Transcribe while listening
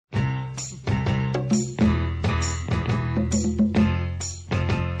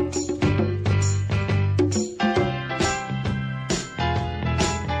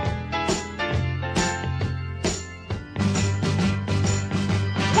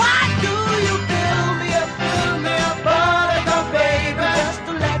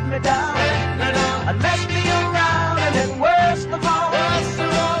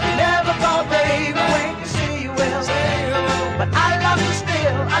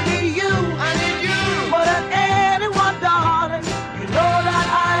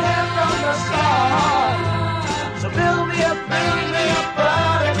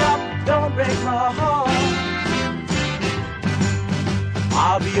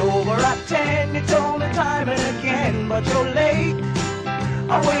over at 10, you told me time and again, but you're late.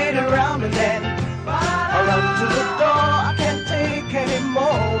 I waited around and then I run to the door. I can't take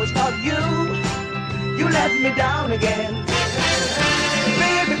anymore. It's not you. You let me down again.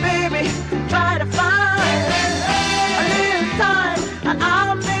 Baby, baby, try to find a little time and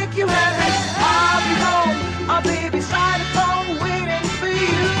I'll make you happy. I'll be home, I'll be beside the phone waiting for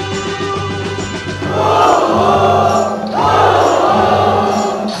you.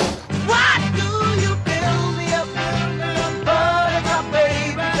 Why do you build me up, Buttercup,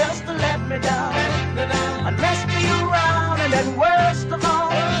 baby, just to let me down? And mess me around, and then worst of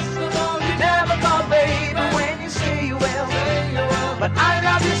all, you never call, baby, when you say you will. But I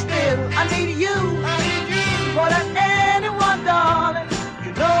love you still, I need you more than anyone, darling.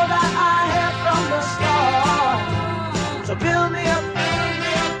 You know that I have from the start. So build me up,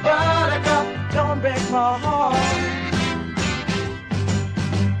 Buttercup, don't break my heart.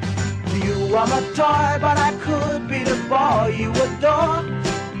 You are my toy, but I could be the boy you adore.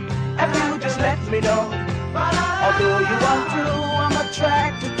 If you just let me know. Although you are true, I'm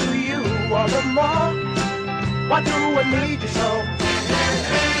attracted to you all the more. Why do I need you so?